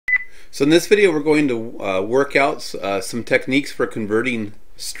So in this video we're going to work out some techniques for converting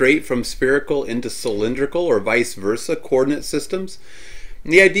straight from spherical into cylindrical or vice versa coordinate systems.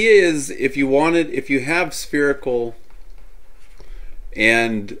 And the idea is if you have spherical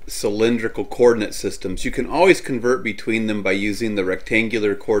and cylindrical coordinate systems, you can always convert between them by using the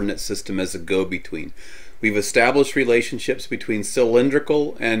rectangular coordinate system as a go-between. We've established relationships between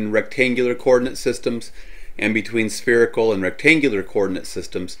cylindrical and rectangular coordinate systems and between spherical and rectangular coordinate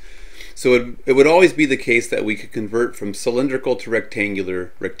systems. So it would always be the case that we could convert from cylindrical to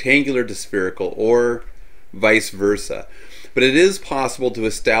rectangular, rectangular to spherical, or vice versa. But it is possible to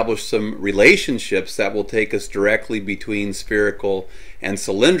establish some relationships that will take us directly between spherical and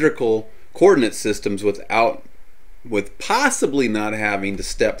cylindrical coordinate systems with possibly not having to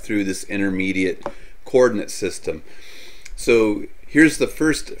step through this intermediate coordinate system. So here's the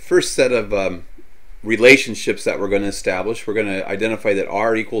first set of relationships that we're going to establish. We're going to identify that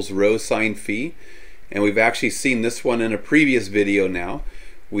r equals rho sine phi, and we've actually seen this one in a previous video now.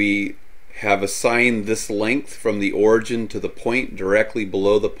 We have assigned this length from the origin to the point directly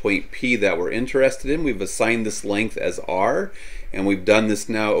below the point P that we're interested in. We've assigned this length as r, and we've done this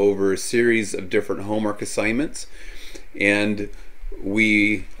now over a series of different homework assignments. And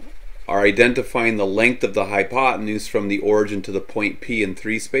we are identifying the length of the hypotenuse from the origin to the point P in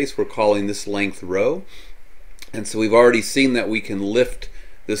 3 space. We're calling this length rho. And so we've already seen that we can lift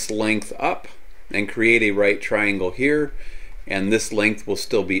this length up and create a right triangle here, and this length will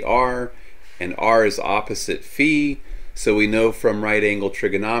still be r, and r is opposite phi. So we know from right angle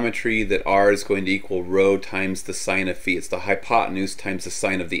trigonometry that r is going to equal rho times the sine of phi. It's the hypotenuse times the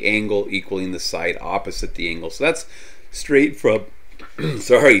sine of the angle equaling the side opposite the angle. So that's straight from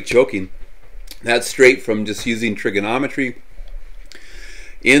sorry, choking. That's straight from just using trigonometry.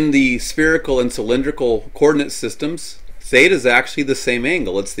 In the spherical and cylindrical coordinate systems, theta is actually the same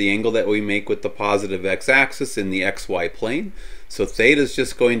angle. It's the angle that we make with the positive x-axis in the xy plane. So theta is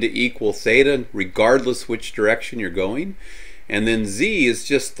just going to equal theta regardless which direction you're going. And then z is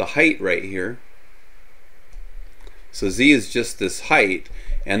just the height right here. So z is just this height,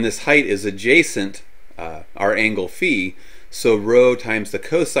 and this height is adjacent our angle phi. So rho times the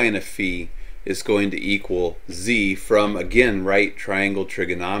cosine of phi is going to equal z from, again, right triangle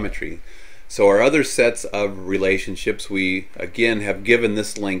trigonometry. So our other sets of relationships, we again have given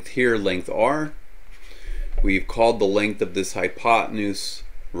this length here, length r. We've called the length of this hypotenuse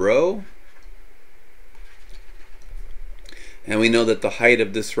rho. And we know that the height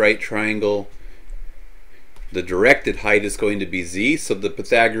of this right triangle, the directed height, is going to be z. So the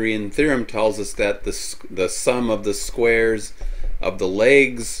Pythagorean theorem tells us that the sum of the squares of the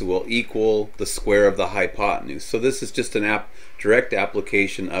legs will equal the square of the hypotenuse. So this is just an direct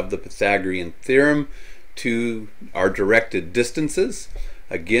application of the Pythagorean theorem to our directed distances.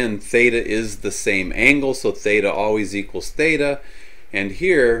 Again, theta is the same angle, so theta always equals theta. And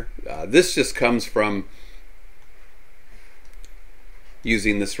here, this just comes from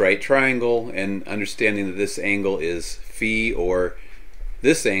using this right triangle and understanding that this angle is phi, or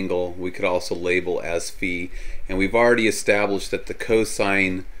this angle we could also label as phi. And we've already established that the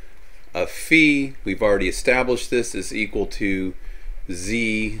cosine of phi, we've already established this, is equal to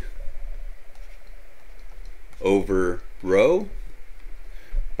z over rho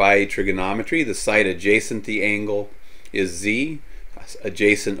by trigonometry. The side adjacent the angle is z.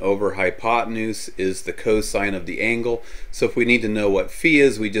 Adjacent over hypotenuse is the cosine of the angle. So if we need to know what phi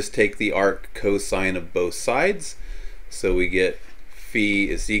is, we just take the arc cosine of both sides. So we get phi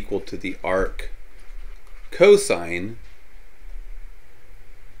is equal to the arc cosine.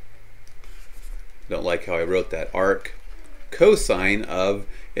 Don't like how I wrote that. Arc cosine of,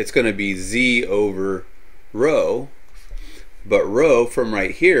 it's going to be z over rho. But rho, from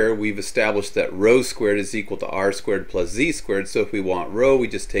right here, we've established that rho squared is equal to r squared plus z squared. So if we want rho, we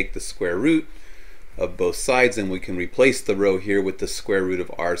just take the square root of both sides, and we can replace the rho here with the square root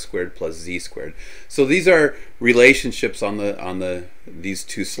of r squared plus z squared. So these are relationships on these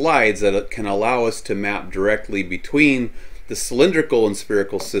two slides that can allow us to map directly between the cylindrical and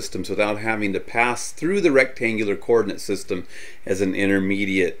spherical systems without having to pass through the rectangular coordinate system as an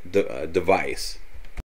intermediate device.